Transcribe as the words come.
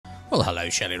Well, hello,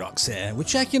 shirlierox here. We're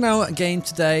checking out a game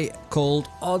today called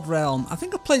Odd Realm. I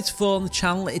think I've played it before on the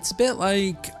channel. It's a bit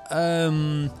like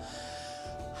RimWorldy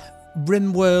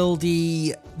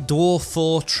Dwarf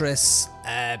Fortress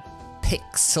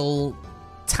pixel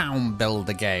town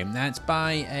builder game. Now, it's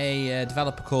by a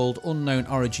developer called Unknown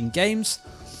Origin Games.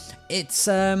 It's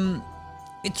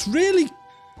really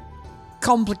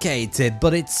complicated,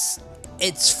 but it's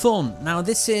fun. Now,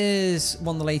 this is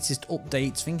one of the latest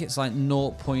updates. I think it's like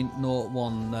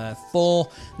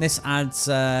 0.014. This adds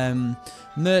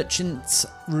merchant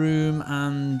room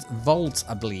and vault,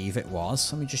 I believe it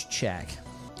was. Let me just check.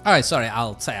 Alright, sorry,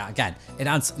 I'll say that again. It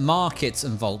adds markets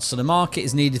and vaults. So the market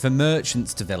is needed for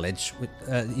merchants to village,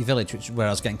 your village, which is where I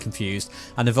was getting confused,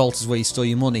 and the vault is where you store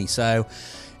your money. So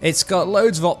it's got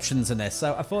loads of options in this.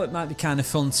 So I thought it might be kind of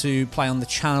fun to play on the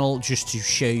channel just to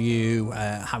show you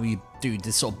how you do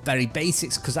the sort of very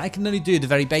basics, because I can only do the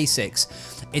very basics.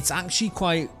 It's actually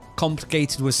quite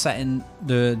complicated with setting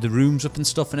the rooms up and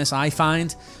stuff in this, I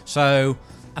find. So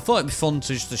I thought it'd be fun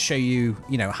to just to show you,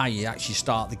 how you actually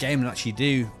start the game and actually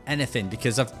do anything,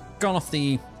 because I've gone off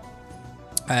the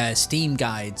Steam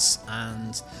guides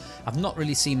and I've not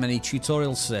really seen many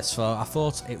tutorials for this, so I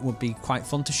thought it would be quite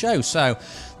fun to show. So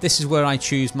this is where I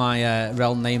choose my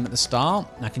realm name at the start.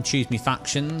 I can choose my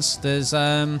factions. There's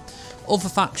other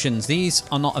factions. These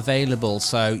are not available,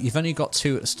 so you've only got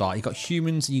two at the start. You've got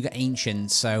humans and you've got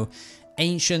ancients. So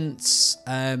ancients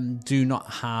do not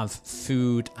have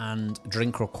food and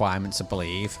drink requirements, I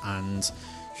believe, and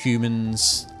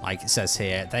humans, like it says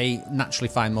here, they naturally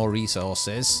find more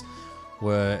resources,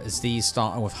 whereas these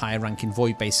start with higher ranking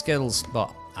void-based skills.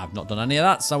 But I've not done any of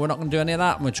that, so we're not going to do any of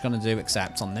that. We're just going to do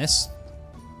accept on this.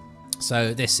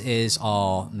 So this is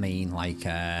our main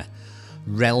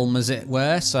realm, as it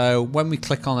were. So when we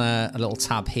click on a little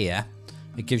tab here,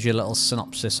 it gives you a little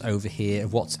synopsis over here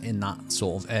of what's in that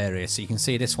sort of area. So you can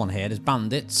see this one here, there's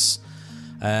bandits.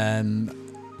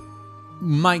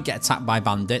 Might get attacked by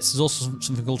bandits. There's also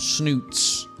something called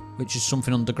snoots, which is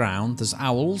something underground. There's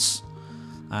owls.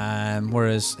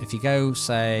 Whereas if you go,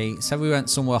 say we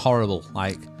went somewhere horrible,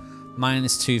 like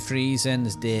 -2 freezing,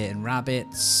 there's deer and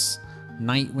rabbits.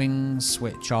 Nightwings,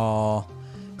 which are...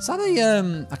 Is that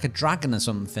like a dragon or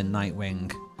something,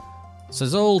 Nightwing? So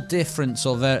there's all different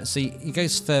sort of... So you go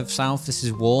further south, this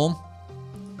is warm.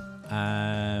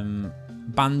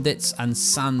 Bandits and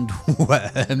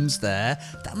sandworms there.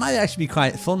 That might actually be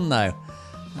quite fun, though.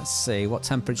 Let's see, what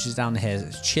temperature's down here?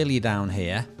 It's chilly down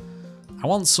here. I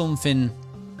want something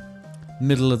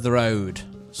middle of the road.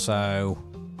 So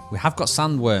we have got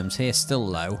sandworms here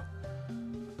still, though.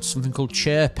 Something called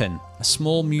chirping. A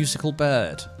small musical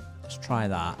bird. Let's try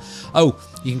that. Oh,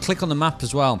 you can click on the map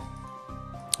as well.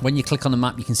 When you click on the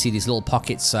map, you can see these little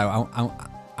pockets. So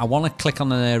I want to click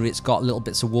on an area that's got little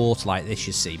bits of water like this,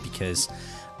 you see, because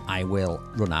I will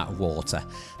run out of water.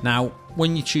 Now,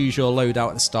 when you choose your loadout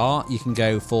at the start, you can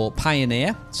go for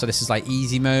Pioneer. So this is like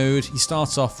easy mode. You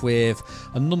start off with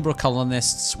a number of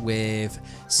colonists with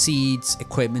seeds,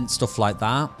 equipment, stuff like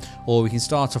that. Or we can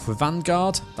start off with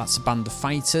Vanguard. That's a band of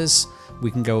fighters.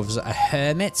 We can go as a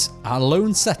hermit, a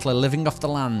lone settler living off the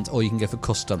land, or you can go for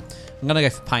custom. I'm going to go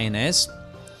for Pioneers.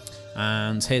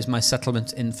 And here's my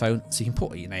settlement info. So you can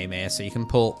put your name here. So you can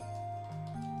put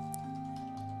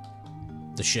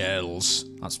the Shirls.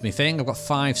 That's my thing. I've got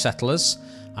 5 settlers.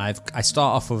 I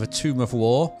start off with a Tomb of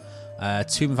War,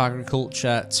 Tomb of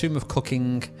Agriculture, Tomb of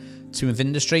Cooking, Tomb of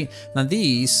Industry. Now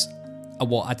these are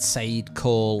what I'd say you'd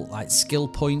call like skill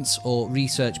points or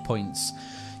research points.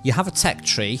 You have a tech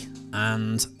tree,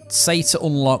 and say to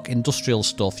unlock industrial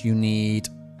stuff, you need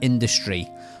industry.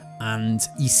 And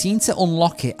you seem to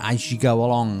unlock it as you go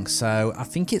along. So I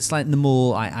think it's like the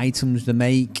more items you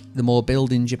make, the more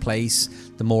buildings you place,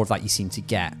 the more of that you seem to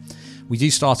get. We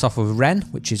do start off with Ren,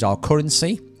 which is our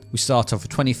currency. We start off with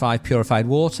 25 purified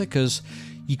water, because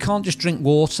you can't just drink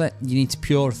water, you need to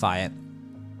purify it,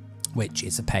 which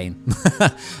is a pain.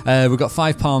 We've got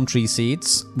 5 palm tree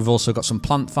seeds. We've also got some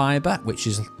plant fibre, which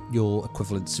is your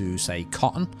equivalent to, say,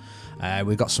 cotton.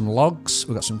 We've got some logs,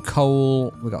 we've got some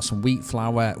coal, we've got some wheat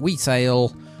flour, wheat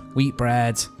ale, wheat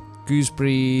bread,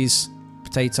 gooseberries,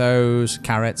 potatoes,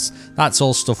 carrots. That's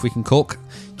all stuff we can cook.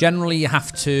 Generally, you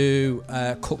have to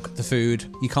cook the food.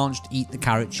 You can't just eat the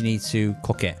carrots, you need to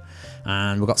cook it.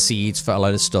 And we've got seeds for a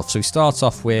load of stuff. So we start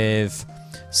off with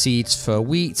seeds for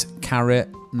wheat, carrot,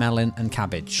 melon and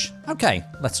cabbage. Okay,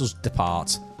 let us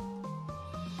depart.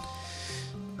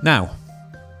 Now,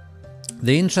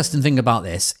 the interesting thing about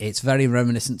this, it's very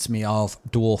reminiscent to me of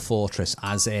Dwarf Fortress,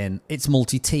 as in it's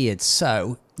multi-tiered.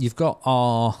 So you've got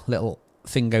our little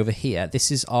thing over here.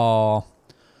 This is our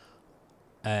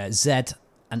Z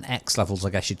and X levels,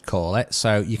 I guess you'd call it.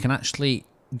 So you can actually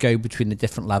go between the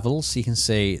different levels. So you can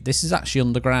see this is actually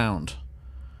underground.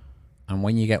 And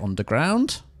when you get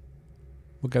underground,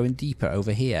 we're going deeper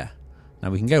over here. Now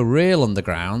we can go real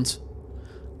underground,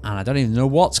 and I don't even know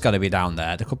what's going to be down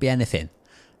there. There could be anything.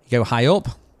 You go high up,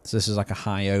 so this is like a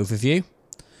high overview.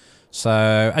 So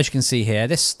as you can see here,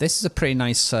 this is a pretty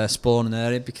nice spawning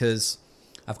area because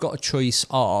I've got a choice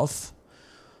of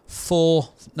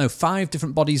 5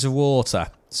 different bodies of water.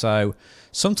 So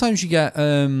sometimes you get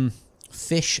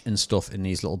fish and stuff in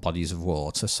these little bodies of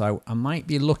water. So I might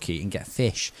be lucky and get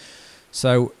fish.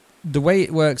 So the way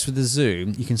it works with the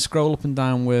zoom, you can scroll up and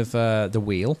down with the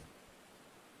wheel,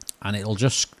 and it'll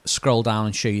just scroll down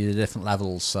and show you the different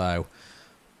levels. So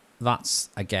that's,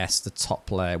 I guess, the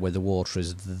top layer where the water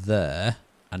is there.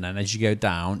 And then as you go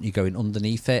down, you're going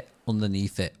underneath it,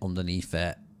 underneath it, underneath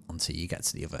it, until you get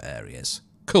to the other areas.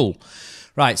 Cool.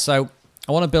 Right, so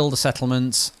I want to build a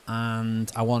settlement,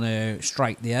 and I want to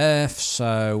strike the earth.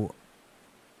 So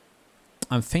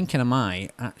I'm thinking I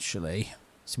might actually...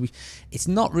 So it's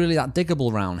not really that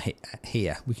diggable around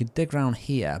here. We could dig around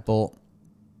here, but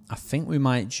I think we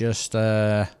might just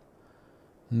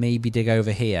maybe dig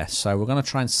over here. So we're going to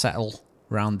try and settle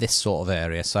around this sort of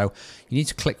area. So you need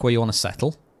to click where you want to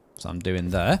settle. So I'm doing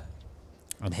there.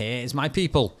 And here is my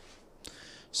people.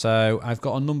 So I've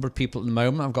got a number of people at the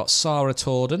moment. I've got Sarah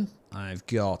Torden. I've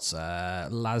got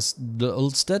Laz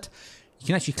Ulstead. You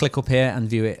can actually click up here and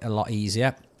view it a lot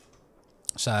easier.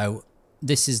 So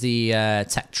this is the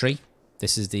tech tree.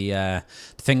 This is the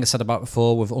thing I said about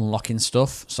before with unlocking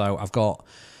stuff. So I've got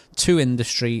 2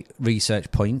 industry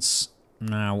research points.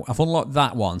 Now, I've unlocked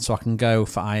that one, so I can go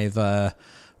for either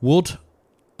wood,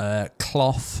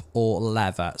 cloth, or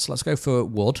leather. So let's go for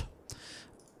wood.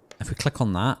 If we click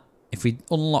on that, if we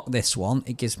unlock this one,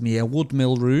 it gives me a wood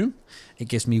mill room. It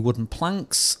gives me wooden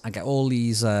planks. I get all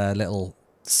these little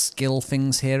skill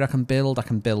things here I can build. I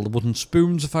can build wooden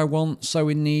spoons if I want,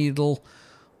 sewing needle.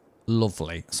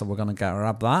 Lovely. So we're going to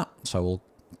grab that. So we'll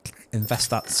invest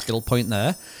that skill point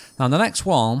there. Now the next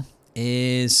one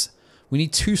is we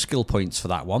need 2 skill points for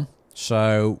that one.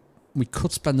 So we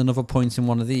could spend another point in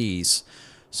one of these.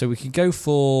 So we could go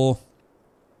for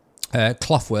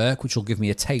cloth work, which will give me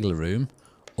a tailor room,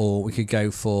 or we could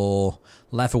go for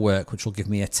leather work, which will give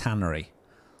me a tannery.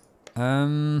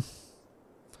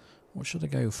 What should I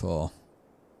go for?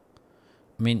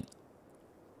 I mean,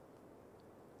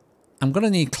 I'm going to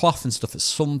need cloth and stuff at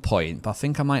some point, but I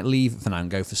think I might leave it for now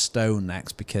and go for stone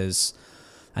next because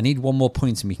I need 1 more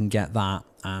point and we can get that.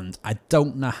 And I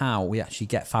don't know how we actually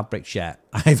get fabrics yet.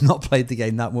 I've not played the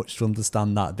game that much to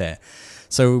understand that bit.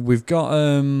 So we've got...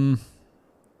 oh,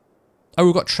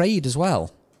 we've got trade as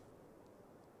well.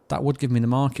 That would give me the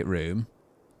market room.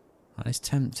 That is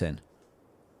tempting.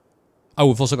 Oh,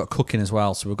 we've also got cooking as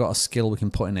well. So we've got a skill we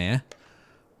can put in here.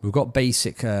 We've got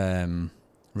basic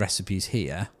recipes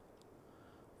here.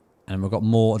 And we've got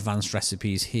more advanced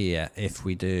recipes here if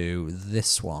we do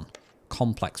this one.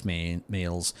 Complex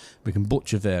meals. We can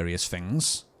butcher various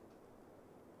things.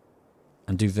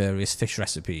 And do various fish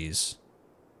recipes.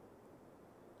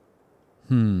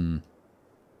 So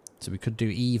we could do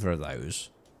either of those.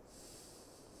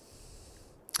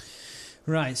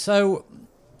 Right, so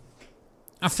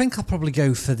I think I'll probably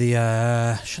go for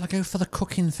the... should I go for the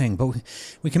cooking thing? But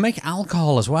we can make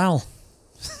alcohol as well.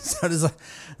 So there's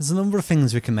a number of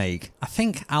things we can make. I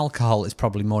think alcohol is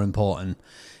probably more important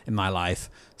in my life.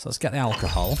 So let's get the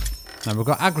alcohol. Now we've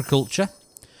got agriculture.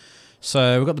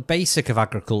 So we've got the basic of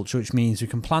agriculture, which means we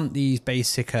can plant these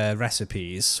basic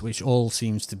recipes, which all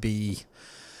seems to be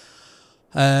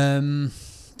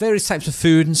various types of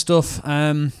food and stuff.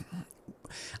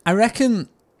 I reckon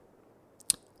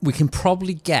we can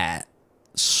probably get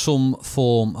some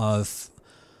form of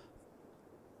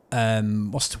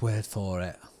what's the word for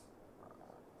it?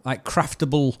 Like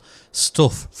craftable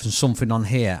stuff from something on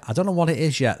here. I don't know what it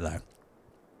is yet though.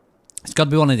 It's got to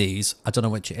be one of these. I don't know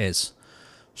which it is.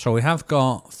 So we have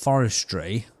got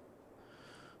forestry.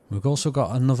 We've also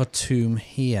got another tomb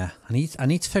here. I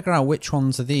need to figure out which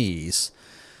ones of these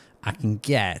I can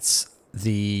get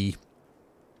the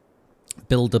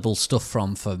buildable stuff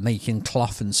from for making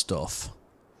cloth and stuff.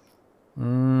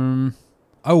 Oh,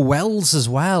 wells as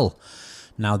well.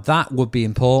 Now that would be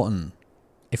important.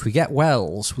 If we get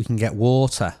wells, we can get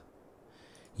water.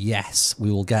 Yes,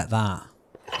 we will get that.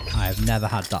 I have never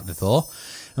had that before.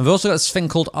 And we've also got this thing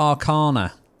called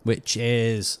Arcana, which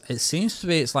is, it seems to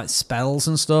be, it's like spells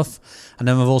and stuff. And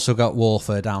then we've also got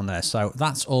warfare down there. So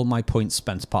that's all my points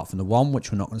spent apart from the one,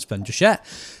 which we're not going to spend just yet.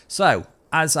 So,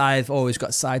 as I've always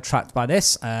got sidetracked by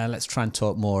this, let's try and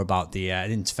talk more about the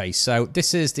interface. So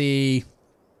this is the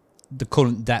the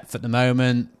current depth at the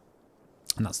moment.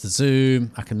 And that's the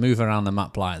zoom. I can move around the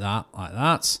map like that,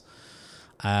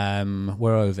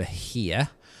 We're over here.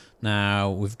 Now,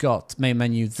 we've got main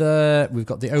menu there. We've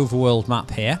got the overworld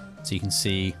map here. So you can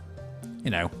see,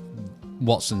 you know,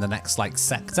 what's in the next, like,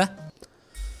 sector.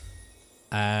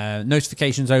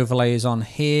 Notifications overlays on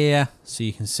here. So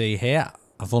you can see here,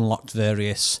 I've unlocked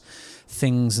various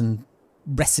things and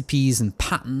recipes and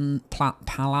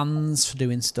plans for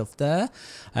doing stuff there.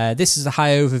 This is a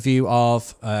high overview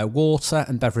of water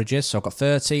and beverages. So I've got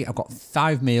 30, I've got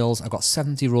 5 meals, I've got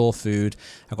 70 raw food,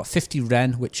 I've got 50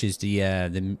 ren, which is the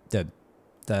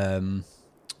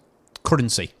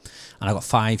currency, and I've got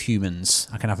 5 humans.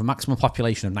 I can have a maximum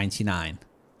population of 99,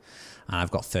 and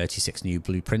I've got 36 new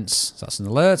blueprints. So that's an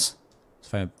alert. So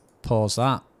if I pause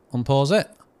that, unpause it,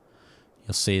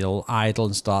 you'll see it'll idle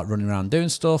and start running around doing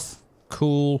stuff.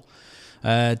 Cool.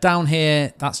 Down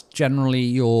here, that's generally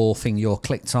your thing you're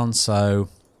clicked on. So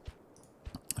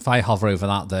if I hover over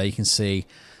that there, you can see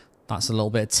that's a little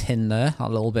bit of tin there, a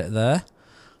little bit there.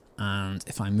 And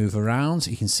if I move around,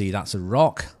 you can see that's a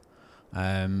rock.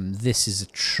 This is a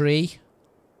tree.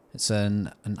 It's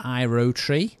an arrow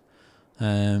tree.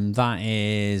 That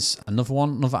is another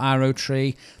one, another arrow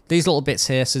tree. These little bits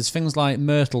here, so there's things like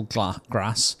myrtle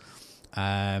grass.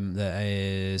 There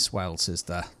is, what else is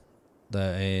there?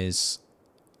 There is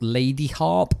lady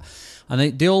harp,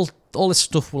 and all this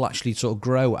stuff will actually sort of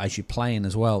grow as you're playing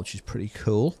as well, which is pretty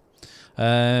cool.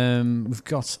 We've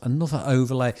got another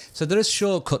overlay, so there is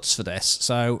shortcuts for this.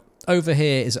 So over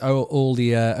here is all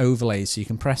the overlays, so you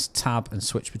can press tab and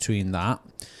switch between that.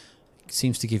 It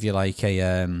seems to give you like a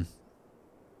an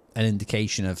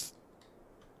indication of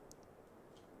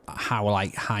how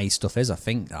like high stuff is. I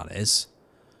think that is.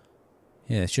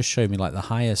 Yeah, it's just showing me like the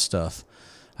higher stuff.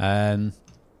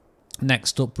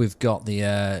 Next up, we've got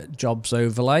the jobs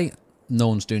overlay. No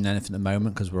one's doing anything at the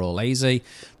moment because we're all lazy.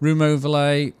 Room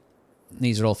overlay.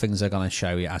 These are all things they're going to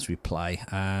show you as we play.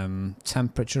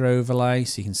 Temperature overlay,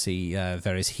 so you can see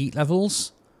various heat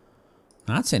levels.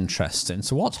 That's interesting.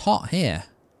 So what's hot here?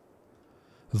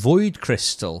 Void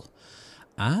crystal.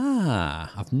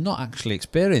 Ah, I've not actually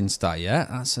experienced that yet.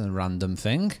 That's a random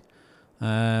thing.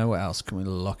 What else can we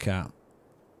look at?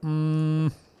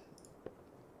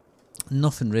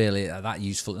 Nothing really that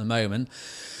useful at the moment.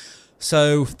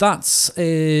 So that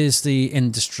is the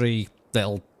industry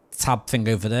little tab thing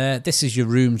over there. This is your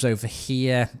rooms over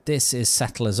here. This is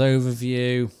settlers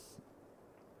overview.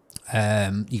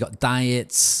 You got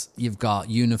diets. You've got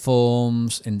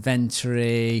uniforms,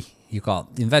 inventory. You've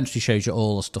got the inventory shows you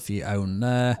all the stuff you own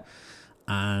there,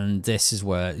 and this is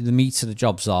where the meat of the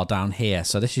jobs are down here.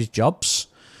 So this is jobs.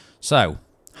 So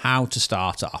how to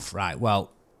start off? Right.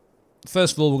 Well,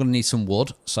 first of all, we're going to need some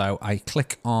wood. So I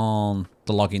click on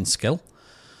the login skill,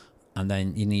 and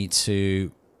then you need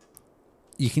to.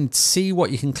 You can see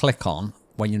what you can click on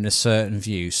when you're in a certain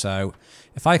view. So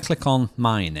if I click on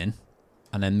mining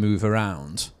and then move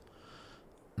around,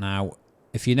 now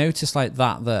if you notice like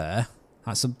that there,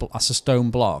 that's a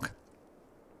stone block,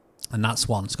 and that's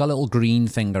one. It's got a little green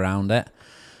thing around it.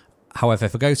 However,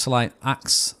 if I go to like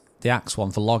the axe one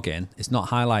for login, it's not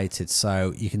highlighted,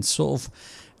 so you can sort of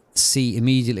see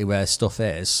immediately where stuff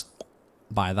is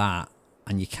by that,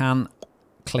 and you can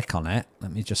click on it.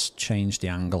 Let me just change the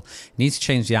angle. You need to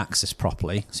change the axis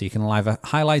properly, so you can either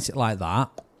highlight it like that,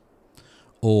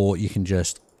 or you can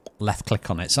just left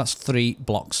click on it. So that's 3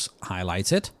 blocks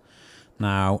highlighted.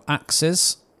 Now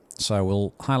axes, so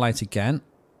we'll highlight again.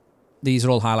 These are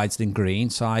all highlighted in green,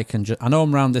 so I can I know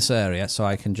I'm around this area, so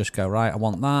I can just go, right, I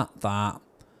want that, that,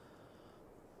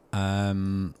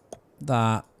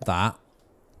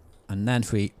 and then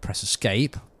if we press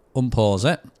escape,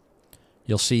 unpause it,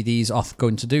 you'll see these off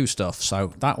going to do stuff.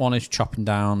 So that one is chopping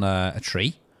down a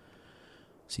tree.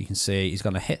 So you can see he's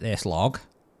going to hit this log,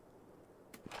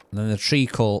 and then the tree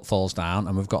falls down,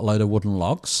 and we've got a load of wooden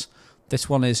logs. This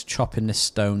one is chopping this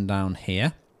stone down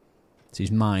here. So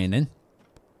he's mining.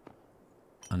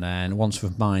 And then once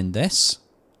we've mined this,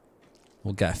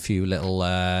 we'll get a few little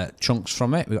chunks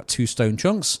from it. We've got 2 stone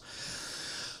chunks.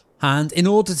 And in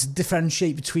order to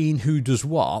differentiate between who does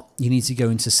what, you need to go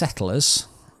into settlers,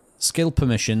 skill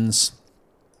permissions,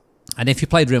 and if you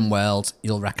played RimWorld,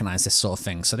 you'll recognise this sort of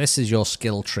thing. So this is your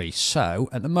skill tree. So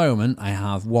at the moment, I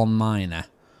have 1 miner.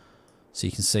 So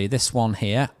you can see this one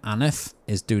here, Anif,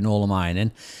 is doing all the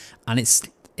mining. And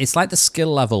it's like the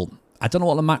skill level. I don't know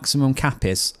what the maximum cap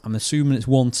is. I'm assuming it's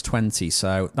 1 to 20.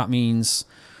 So that means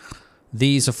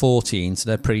these are 14, so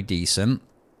they're pretty decent.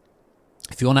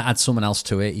 If you want to add someone else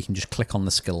to it, you can just click on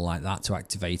the skill like that to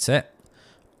activate it.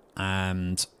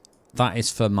 And That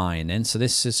is for mining. So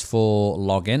this is for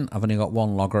logging. I've only got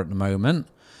one logger at the moment.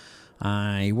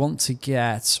 I want to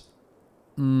get...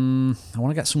 I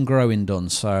want to get some growing done.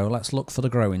 So let's look for the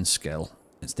growing skill.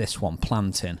 It's this one,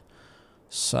 planting.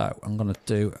 So I'm going to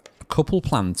do a couple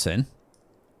planting.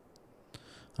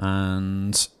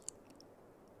 And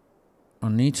I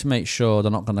need to make sure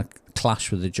they're not going to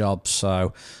clash with the job.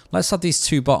 So let's have these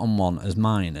two bottom one as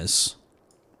miners.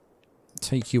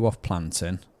 Take you off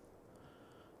planting.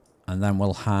 And then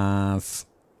we'll have...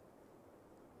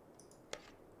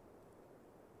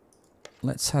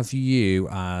 Let's have you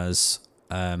as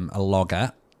a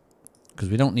logger. Because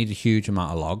we don't need a huge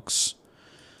amount of logs.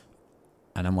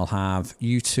 And then we'll have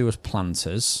you two as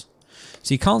planters.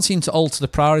 So you can't seem to alter the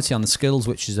priority on the skills,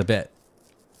 which is a bit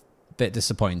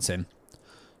disappointing.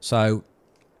 So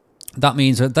that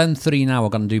means that then 3 now are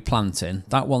going to do planting.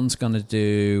 That one's going to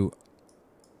do...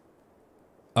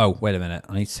 Oh, wait a minute.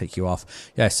 I need to take you off.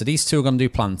 Yeah, so these two are going to do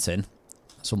planting.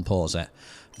 Let's unpause it.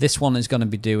 This one is going to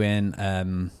be doing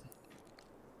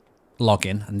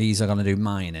logging, and these are going to do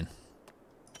mining.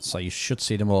 So you should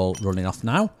see them all running off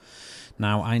now.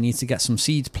 Now I need to get some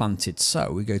seeds planted.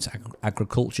 So we go to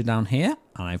agriculture down here,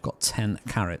 and I've got 10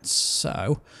 carrots.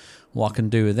 So what I can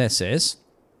do with this is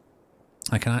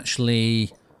I can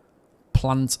actually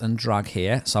plant and drag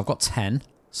here. So I've got 10.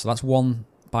 So that's 1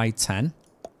 by 10.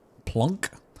 Plonk.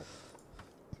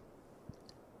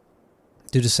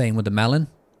 Do the same with the melon.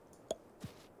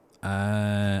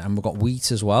 And we've got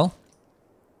wheat as well.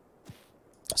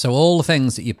 So all the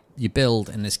things that you build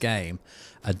in this game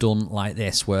are done like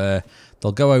this, where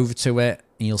they'll go over to it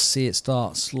and you'll see it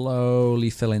start slowly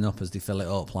filling up as they fill it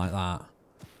up like that.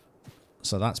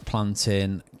 So that's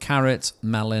planting carrot,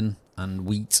 melon and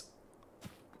wheat.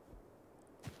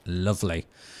 Lovely.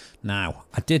 Now,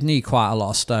 I did need quite a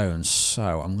lot of stones,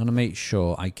 so I'm going to make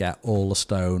sure I get all the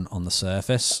stone on the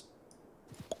surface.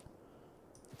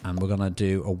 And we're going to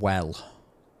do a well.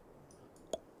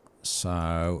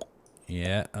 So,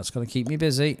 yeah, that's going to keep me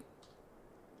busy.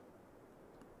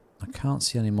 I can't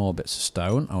see any more bits of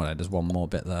stone. Oh, there's one more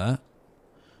bit there.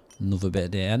 Another bit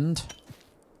at the end.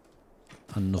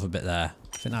 Another bit there.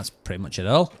 I think that's pretty much it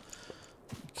all.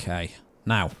 Okay,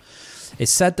 now... It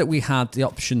said that we had the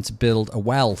option to build a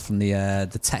well from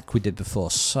the tech we did before.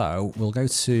 So we'll go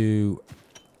to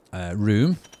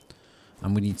room,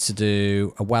 and we need to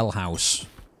do a well house.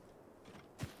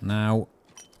 Now,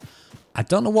 I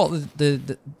don't know what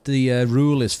the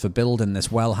rule is for building this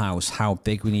well house, how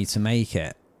big we need to make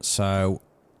it. So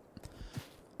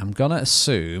I'm going to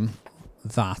assume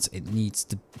that it needs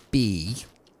to be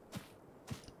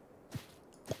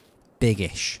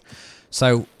biggish.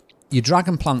 So... You drag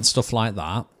and plant stuff like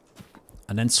that,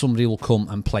 and then somebody will come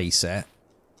and place it.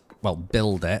 Well,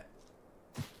 build it.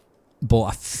 But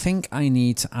I think I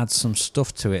need to add some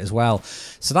stuff to it as well.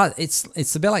 So that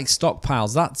it's a bit like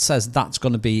stockpiles. That says that's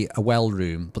going to be a well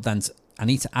room, but then I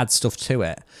need to add stuff to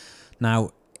it.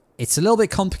 Now, it's a little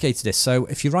bit complicated this. So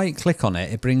if you right click on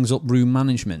it, it brings up room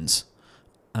management.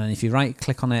 And if you right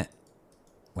click on it,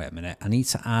 wait a minute, I need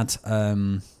to add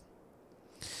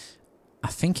I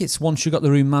think it's once you've got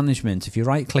the room management, if you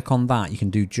right click on that, you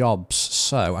can do jobs.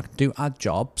 So I can do add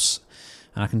jobs,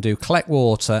 and I can do collect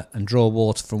water and draw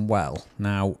water from well.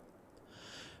 Now,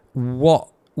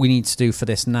 what we need to do for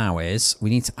this now is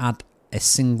we need to add a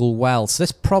single well. So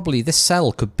this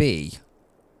cell could be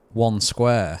 1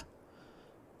 square.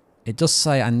 It does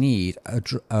say I need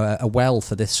a well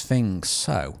for this thing.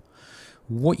 So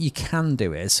what you can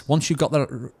do is, once you've got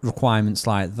the requirements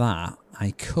like that, I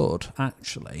could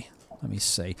actually... Let me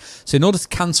see. So in order to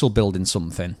cancel building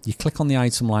something, you click on the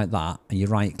item like that and you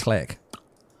right click.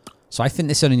 So I think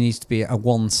this only needs to be a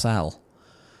 1 cell.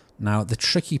 Now the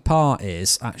tricky part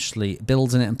is actually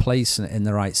building it and placing it in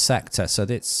the right sector. So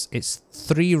it's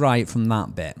 3 right from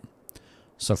that bit.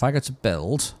 So if I go to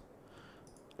build,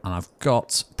 and I've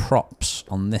got props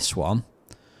on this one.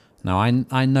 Now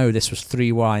I know this was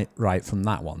 3 right from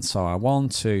that one. So 1,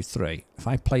 2, 3. If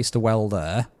I placed a well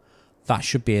there, that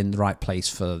should be in the right place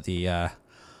for the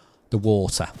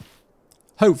water.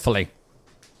 Hopefully.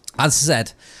 As I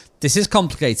said, this is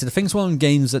complicated. The thing's one of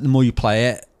games that the more you play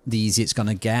it, the easier it's going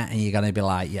to get. And you're going to be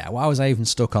like, yeah, why was I even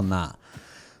stuck on that?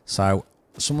 So,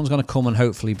 someone's going to come and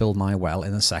hopefully build my well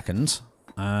in a second.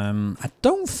 I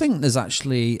don't think there's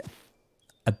actually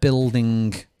a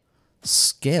building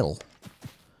skill.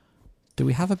 Do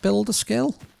we have a builder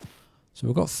skill? So,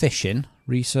 we've got fishing,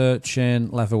 researching,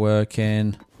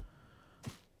 leatherworking...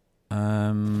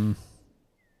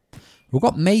 We've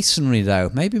got masonry though.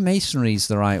 Maybe masonry's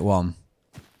the right one.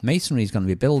 Masonry's going to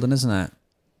be building, isn't it?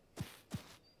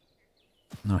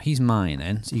 Now he's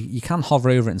mining. So you can hover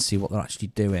over it and see what they're actually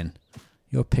doing.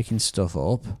 You're picking stuff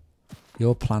up.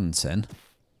 You're planting.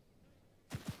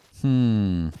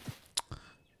 I'm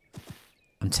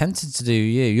tempted to do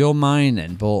you. You're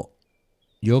mining, but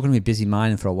you're going to be busy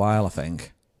mining for a while, I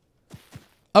think.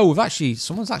 Oh,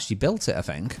 someone's actually built it, I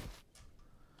think.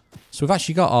 So we've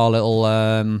actually got our little,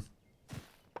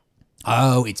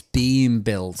 oh, it's being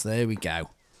built. There we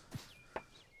go.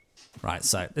 Right,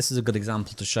 so this is a good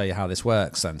example to show you how this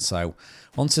works then. So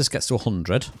once this gets to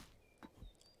 100,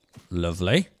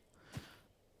 lovely.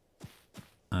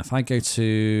 If I go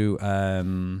to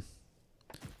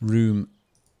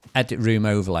edit room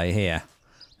overlay here.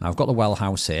 Now I've got the well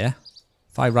house here.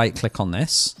 If I right click on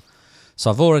this,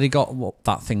 so I've already got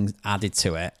that thing added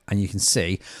to it, and you can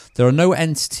see there are no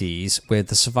entities with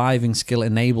the surviving skill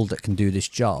enabled that can do this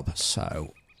job.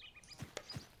 So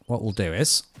what we'll do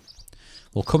is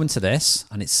we'll come into this,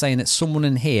 and it's saying that someone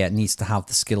in here needs to have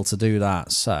the skill to do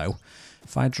that. So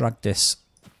if I drag this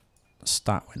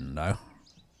stat window,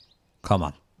 come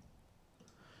on,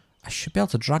 I should be able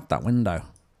to drag that window.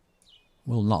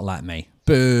 Will not let me.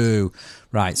 Boo.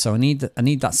 Right, so I need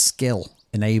that skill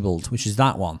enabled, which is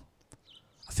that one.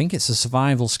 I think it's a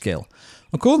survival skill.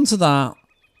 According to that,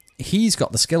 he's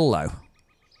got the skill though.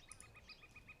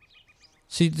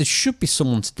 See, there should be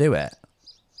someone to do it.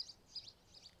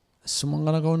 Is someone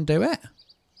going to go and do it?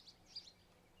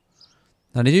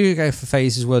 Now, they do go for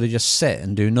phases where they just sit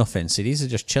and do nothing. See, these are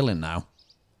just chilling now.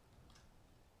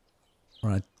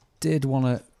 Right, I did want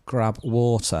to grab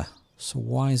water. So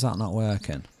why is that not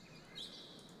working?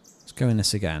 Let's go in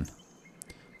this again.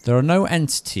 There are no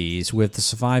entities with the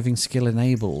surviving skill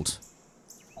enabled.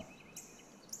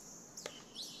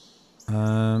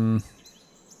 Maybe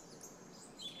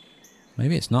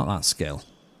it's not that skill.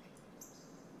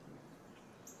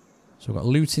 So we've got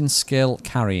looting skill,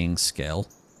 carrying skill,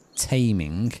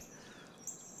 taming,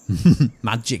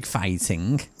 magic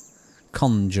fighting,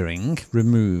 conjuring,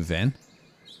 removing,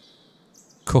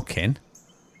 cooking.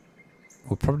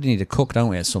 We'll probably need a cook, don't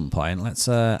we, at some point? Let's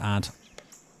add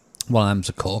one of them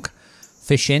to cook.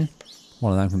 Fishing.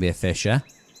 One of them can be a fisher.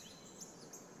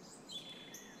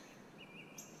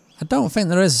 I don't think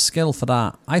there is a skill for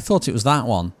that. I thought it was that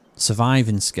one.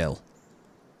 Surviving skill.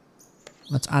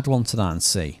 Let's add one to that and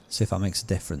see. See if that makes a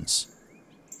difference.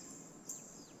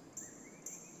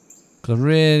 Because I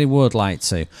really would like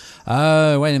to.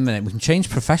 Oh, wait a minute. We can change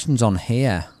professions on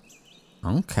here.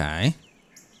 Okay.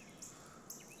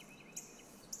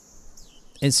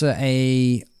 It's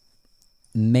a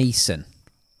mason.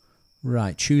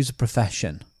 Right, choose a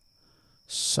profession.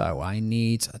 So I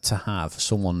need to have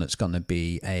someone that's going to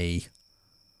be a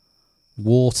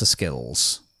water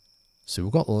skills. So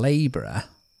we've got labourer.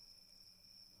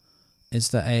 Is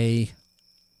there a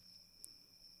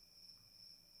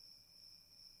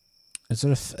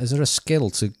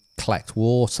skill to collect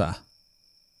water?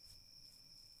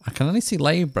 I can only see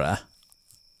labourer.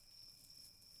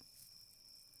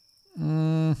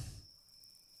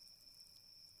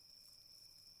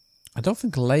 I don't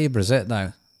think labour is it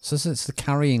though. So it's the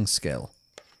carrying skill.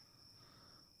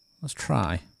 Let's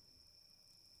try.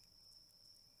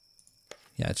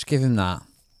 Yeah, just give him that.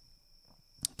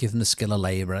 Give him the skill of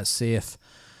labour. Let's see if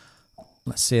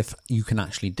you can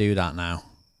actually do that now.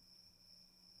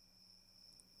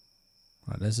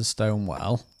 Right, there's a stone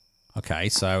well. Okay,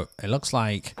 so it looks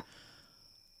like.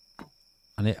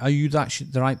 And are you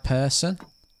actually the right person?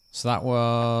 So that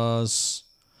was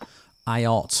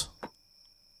IOT.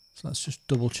 So let's just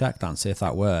double check that and see if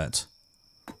that worked.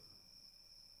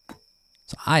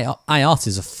 So IOT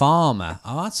is a farmer.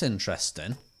 Oh, that's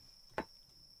interesting.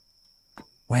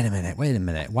 Wait a minute, wait a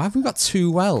minute. Why have we got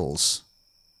two wells?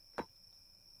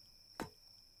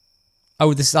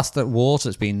 Oh, that's the water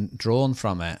that's been drawn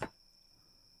from it.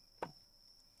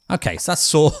 Okay, so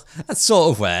that's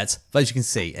sort of weird, but as you can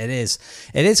see, it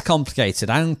is complicated.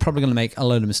 I'm probably going to make a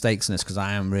load of mistakes in this because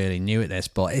I am really new at this,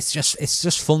 but it's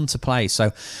just fun to play.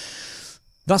 So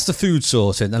that's the food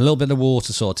sorted and a little bit of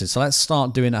water sorted. So let's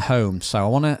start doing at home. So I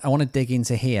want to dig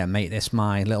into here, make this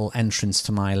my little entrance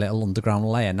to my little underground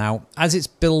layer. Now, as it's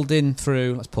building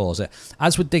through, let's pause it.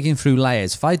 As we're digging through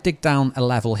layers, if I dig down a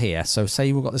level here, so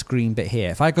say we've got this green bit here.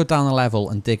 If I go down a level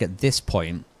and dig at this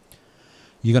point,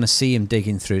 you're going to see him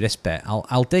digging through this bit.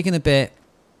 I'll dig in a bit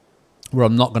where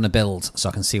I'm not going to build so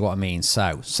I can see what I mean.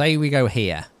 So, say we go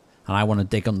here and I want to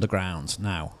dig underground.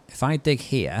 Now, if I dig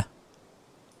here,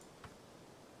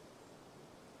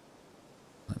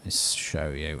 let me show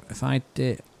you. If I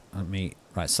did,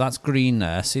 right, so that's green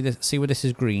there. See where this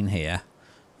is green here?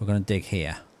 We're going to dig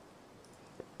here.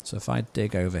 So if I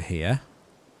dig over here,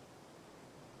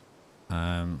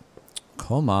 come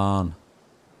on.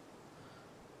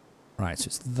 Right, so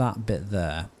it's that bit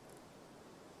there.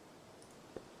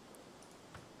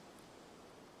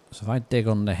 So if I dig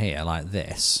under here like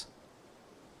this,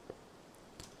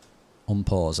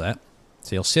 unpause it.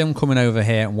 So you'll see them coming over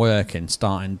here and working,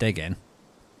 starting digging.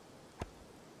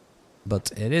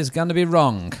 But it is going to be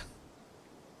wrong.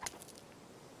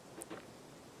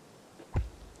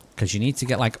 Because you need to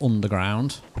get like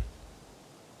underground.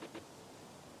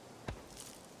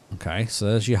 Okay, so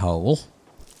there's your hole.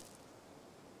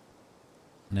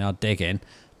 And they are digging.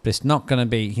 But it's not going to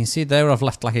be... You can see there I've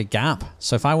left like a gap.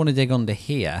 So if I want to dig under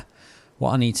here,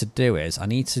 what I need to do is I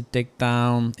need to dig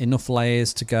down enough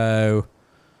layers to go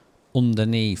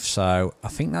underneath. So I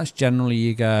think that's generally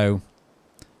you go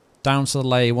down to the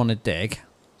layer you want to dig.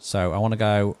 So I want to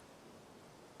go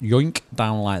yoink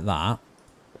down like that.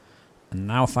 And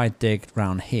now if I dig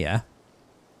around here,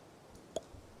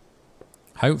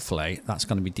 hopefully that's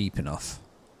going to be deep enough.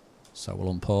 So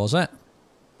we'll unpause it.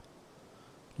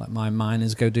 Let my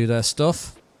miners go do their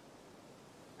stuff.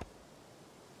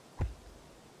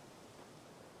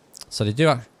 So they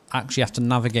do actually have to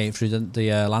navigate through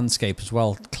the landscape as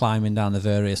well, climbing down the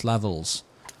various levels.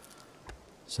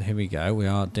 So here we go. We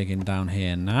are digging down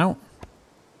here now.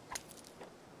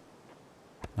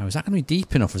 Now, is that going to be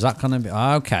deep enough? Is that going to be...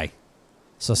 Okay.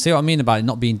 So see what I mean about it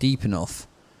not being deep enough.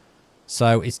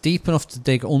 So it's deep enough to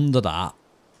dig under that.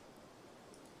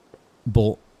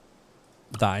 But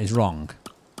that is wrong.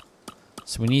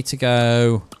 So we need to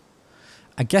go...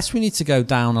 I guess we need to go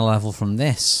down a level from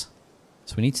this.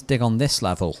 So we need to dig on this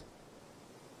level.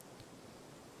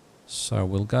 So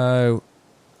we'll go...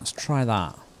 Let's try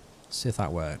that. See if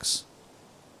that works.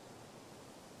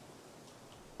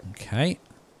 Okay.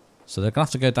 So they're going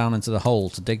to have to go down into the hole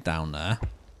to dig down there.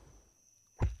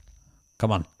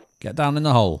 Come on. Get down in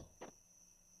the hole.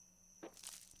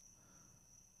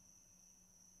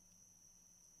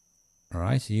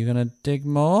 Alright, are you going to dig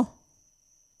more?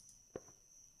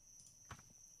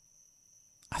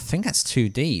 I think that's too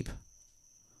deep.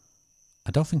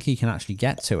 I don't think he can actually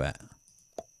get to it.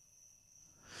 I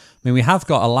mean, we have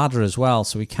got a ladder as well,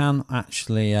 so we can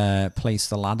actually place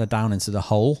the ladder down into the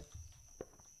hole.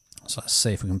 So let's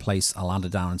see if we can place a ladder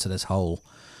down into this hole.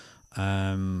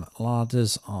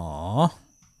 Ladders are...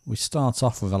 We start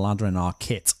off with a ladder in our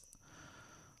kit.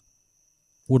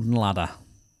 Wooden ladder.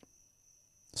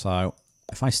 So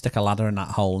if I stick a ladder in that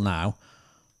hole now,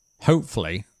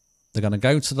 hopefully they're going to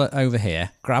go to the over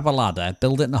here, grab a ladder,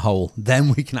 build it in the hole,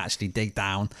 then we can actually dig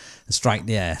down and strike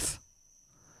the earth.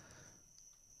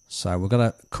 So we're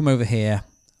going to come over here,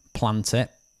 plant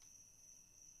it.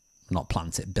 Not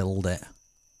plant it, build it.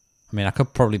 I mean, I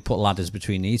could probably put ladders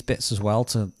between these bits as well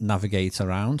to navigate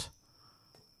around.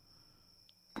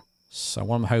 So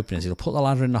what I'm hoping is he'll put the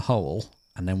ladder in the hole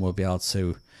and then we'll be able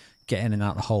to get in and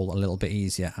out the hole a little bit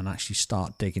easier and actually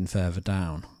start digging further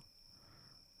down.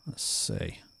 Let's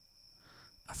see.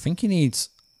 I think he needs...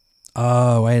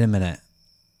 Oh, wait a minute.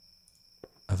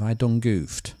 Have I done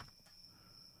goofed?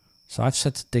 So I've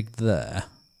said to dig there.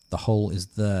 The hole is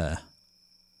there.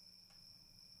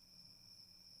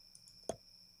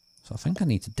 So I think I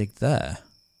need to dig there.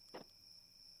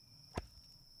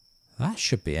 That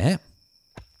should be it.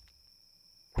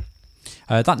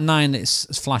 That 9 is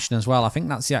flashing as well. I think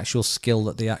that's the actual skill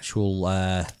that the actual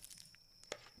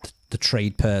the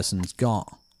trade person's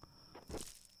got.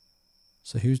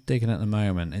 So who's digging at the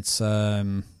moment? It's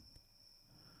who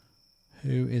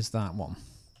is that one?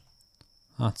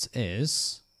 That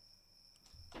is...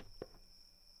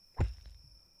 Oh,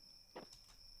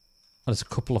 there's a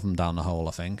couple of them down the hole,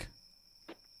 I think.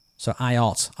 So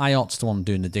Iot's the one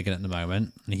doing the digging at the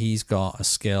moment, and he's got a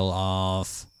skill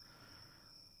of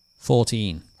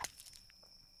 14.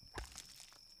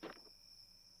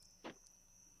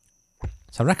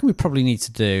 So I reckon we probably need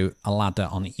to do a ladder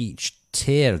on each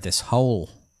tier of this hole.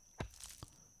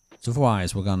 So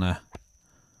otherwise we're gonna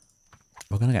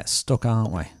get stuck,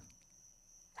 aren't we?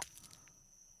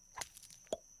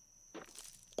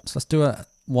 So let's do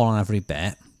one on every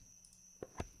bit.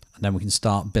 And then we can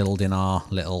start building our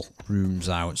little rooms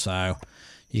out. So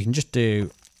you can just do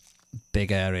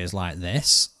big areas like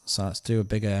this. So let's do a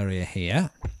big area here.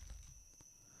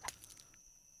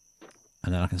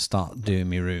 And then I can start doing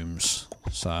my rooms.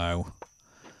 So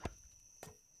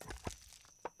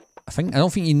I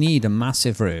don't think you need a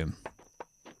massive room.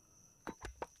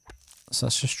 So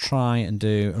let's just try and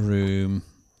do a room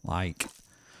like,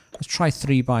 let's try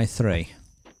 3 by 3.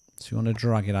 So you want to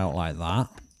drag it out like that.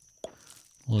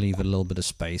 Leave a little bit of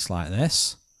space like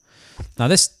this. Now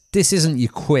this isn't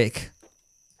your quick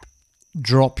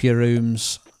drop your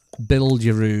rooms, build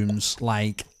your rooms.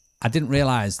 Like, I didn't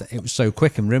realise that it was so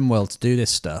quick in RimWorld to do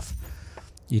this stuff.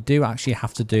 you do actually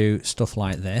have to do stuff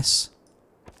like this.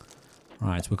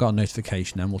 Right, we've got a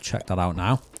notification then. We'll check that out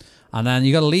now. And then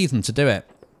you got to leave them to do it.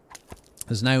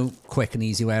 There's no quick and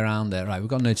easy way around it. Right, we've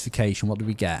got a notification. What did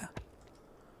we get?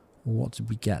 What did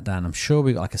we get then? I'm sure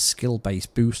we got like a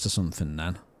skill-based boost or something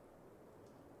then.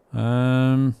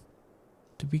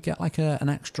 Did we get like an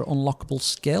extra unlockable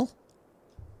skill?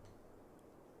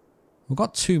 We've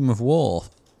got Tomb of War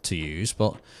to use,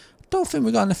 but I don't think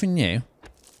we got anything new.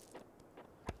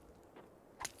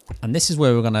 And this is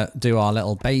where we're going to do our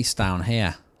little base down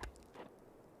here.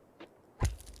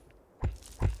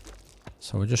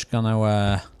 So we're just going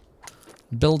to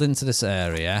build into this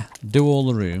area, do all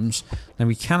the rooms. Then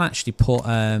we can actually put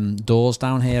doors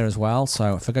down here as well.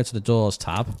 So if I go to the doors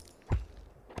tab,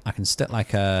 I can stick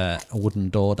like a wooden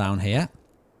door down here.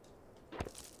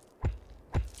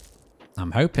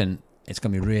 I'm hoping it's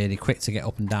going to be really quick to get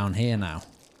up and down here now.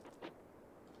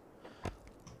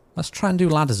 Let's try and do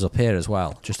ladders up here as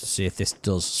well, just to see if this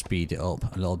does speed it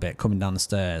up a little bit, coming down the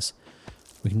stairs.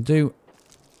 We can do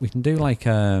like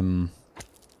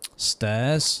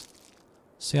stairs.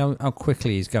 See how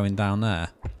quickly he's going down there.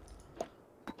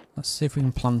 Let's see if we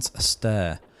can plant a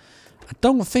stair. I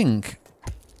don't think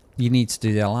you need to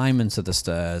do the alignment of the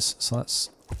stairs, so let's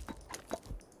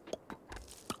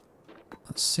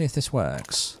see if this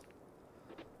works.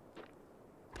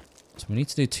 So we need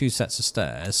to do 2 sets of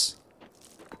stairs.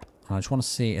 I just want to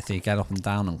see if they get up and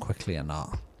down them quickly or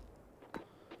not.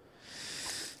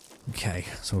 Okay,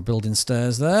 so we're building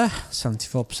stairs there.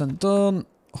 74% done.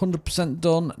 100%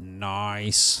 done.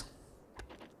 Nice.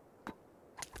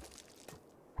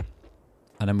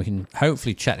 And then we can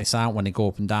hopefully check this out when they go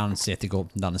up and down and see if they go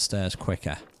up and down the stairs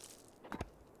quicker.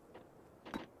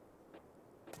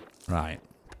 Right.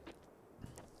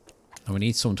 And we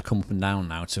need someone to come up and down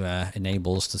now to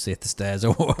enable us to see if the stairs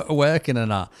are working or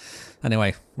not.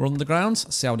 Anyway, we're on the ground.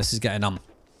 See how this is getting on.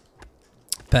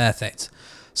 Perfect.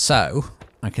 So,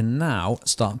 I can now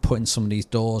start putting some of these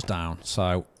doors down.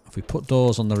 So, if we put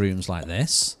doors on the rooms like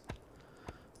this,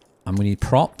 and we need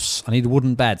props, I need a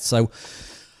wooden bed. So,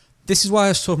 this is why I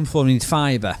was talking before, we need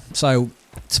fibre. So,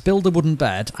 to build a wooden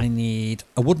bed, I need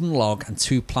a wooden log and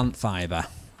 2 plant fibre.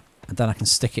 And then I can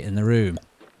stick it in the room.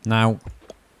 Now,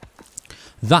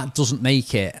 that doesn't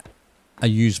make it a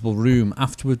usable room.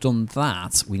 After we've done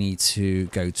that, we need to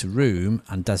go to room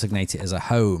and designate it as a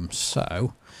home.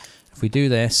 So, if we do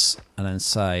this and then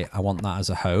say, I want that as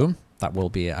a home, that will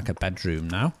be like a bedroom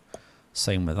now.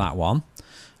 Same with that one.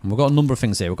 And we've got a number of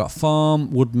things here. We've got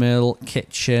farm, wood mill,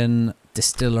 kitchen,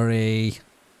 distillery.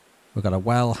 We've got a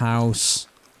well house.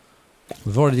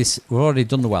 We've already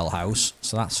done the well house,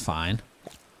 so that's fine.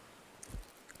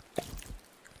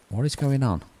 What is going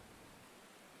on?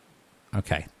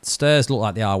 Okay, stairs look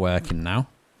like they are working now.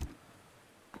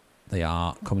 They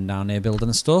are coming down here building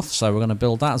and stuff. So we're going to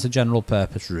build that as a general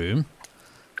purpose room.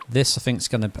 This I think is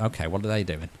going to... Okay, what are they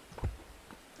doing?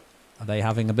 Are they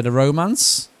having a bit of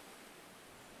romance?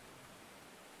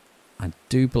 I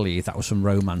do believe that was some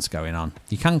romance going on.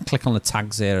 You can click on the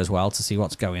tags here as well to see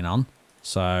what's going on.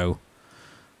 So,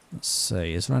 let's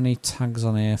see. Is there any tags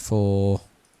on here for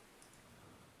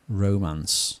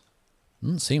romance?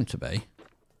 Doesn't seem to be.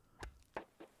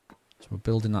 So we're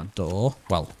building that door.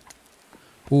 Well,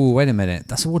 ooh, wait a minute.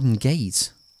 That's a wooden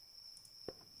gate.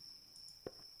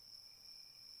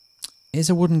 Is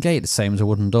a wooden gate the same as a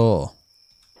wooden door?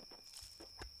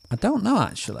 I don't know,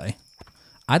 actually.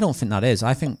 I don't think that is.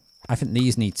 I think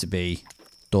these need to be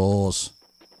doors.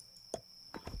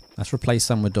 Let's replace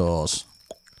them with doors.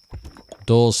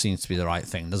 Doors seems to be the right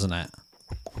thing, doesn't it?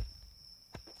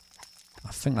 I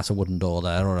think that's a wooden door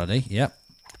there already. Yep.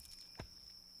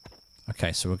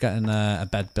 Okay, so we're getting a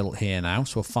bed built here now.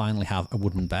 So we'll finally have a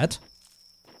wooden bed.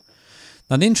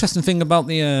 Now, the interesting thing about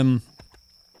the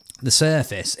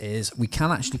surface is we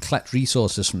can actually collect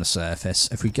resources from the surface.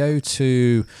 If we go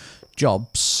to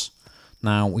jobs,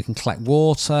 now we can collect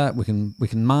water, we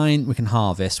can mine, we can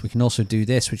harvest. We can also do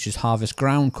this, which is harvest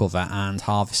ground cover and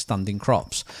harvest standing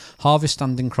crops. Harvest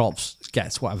standing crops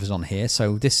gets whatever's on here.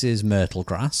 So this is myrtle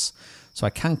grass. So I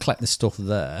can collect this stuff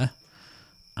there.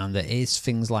 And there is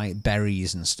things like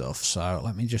berries and stuff. So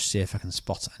let me just see if I can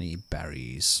spot any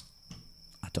berries.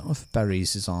 I don't know if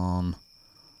berries is on...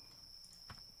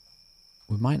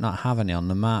 We might not have any on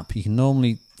the map. You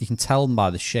can tell them by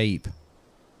the shape.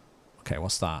 Okay,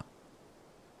 what's that?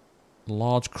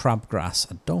 Large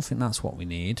crabgrass. I don't think that's what we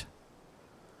need.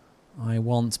 I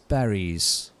want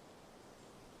berries.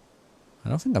 I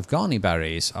don't think I've got any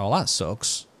berries. Oh, that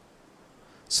sucks.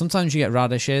 Sometimes you get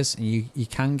radishes, and you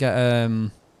can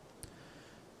get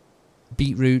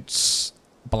beetroots,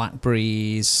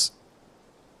 blackberries,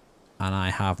 And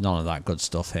I have none of that good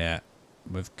stuff here.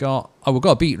 We've got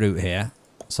a beetroot here.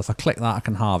 So if I click that, I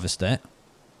can harvest it.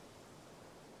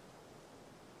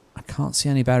 I can't see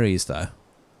any berries though.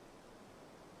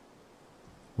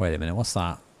 Wait a minute, what's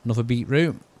that? Another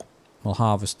beetroot. We'll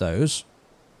harvest those.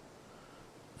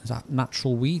 Is that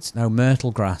natural wheat? No,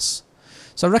 myrtle grass.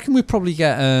 So I reckon we probably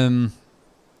get,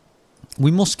 we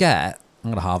must get, I'm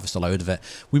going to harvest a load of it.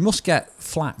 We must get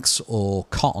flax or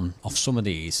cotton off some of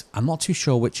these. I'm not too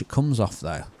sure which it comes off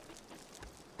though.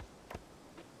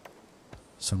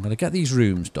 So I'm going to get these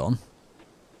rooms done.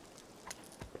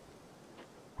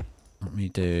 Let me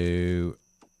do,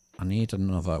 I need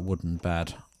another wooden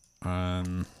bed.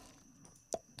 Let's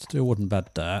do a wooden bed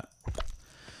there.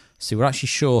 See, we're actually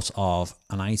short of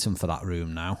an item for that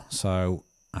room now. So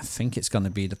I think it's going to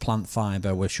be the plant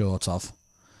fibre we're short of.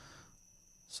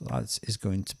 So that is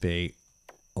going to be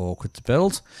awkward to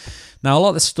build. Now, a lot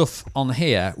of this stuff on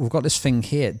here, we've got this thing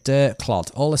here, dirt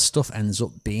clod. All this stuff ends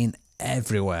up being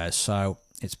everywhere. So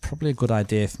it's probably a good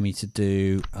idea for me to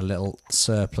do a little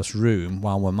surplus room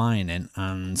while we're mining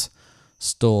and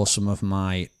store some of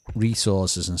my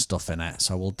resources and stuff in it.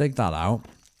 So we'll dig that out.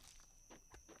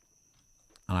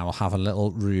 And I will have a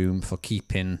little room for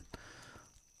keeping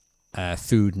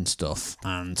food and stuff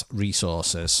and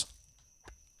resources.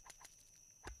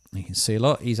 You can see,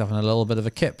 look, he's having a little bit of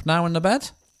a kip now in the bed.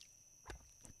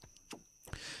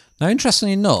 Now,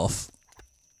 interestingly enough,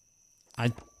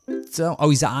 I don't... Oh,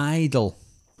 he's idle.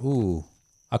 Ooh.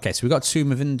 Okay, so we've got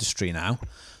Tomb of Industry now.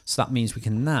 So that means we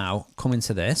can now come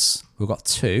into this. We've got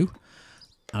 2.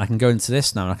 And I can go into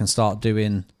this now and I can start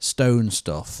doing stone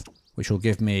stuff, which will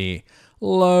give me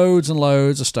loads and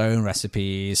loads of stone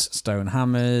recipes, stone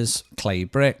hammers, clay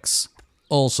bricks,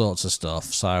 all sorts of stuff.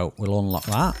 So we'll unlock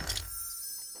that.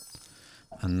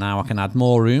 And now I can add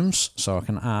more rooms. So I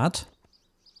can add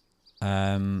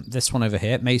this one over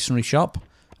here, masonry shop.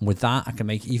 And with that, I can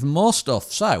make even more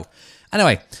stuff. So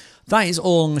anyway, that is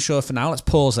all I'm going to show for now. Let's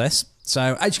pause this.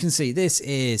 So as you can see, this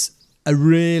is a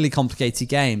really complicated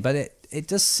game, but it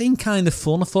does seem kind of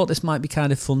fun. I thought this might be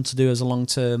kind of fun to do as a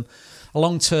long-term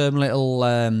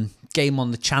little game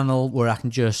on the channel where I can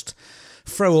just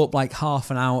throw up like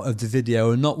half an hour of the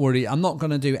video and not worry. I'm not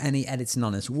going to do any editing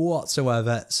on this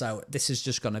whatsoever. So this is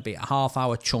just going to be a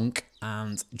half-hour chunk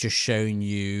and just showing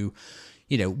you,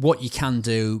 you know, what you can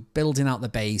do, building out the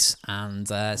base and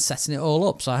setting it all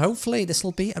up. So hopefully this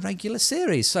will be a regular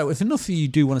series. So if enough of you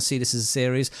do want to see this as a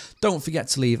series, don't forget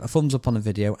to leave a thumbs up on the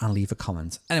video and leave a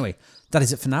comment. Anyway, that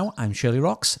is it for now. I'm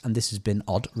shirlierox and this has been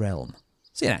Odd Realm.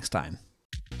 See you next time.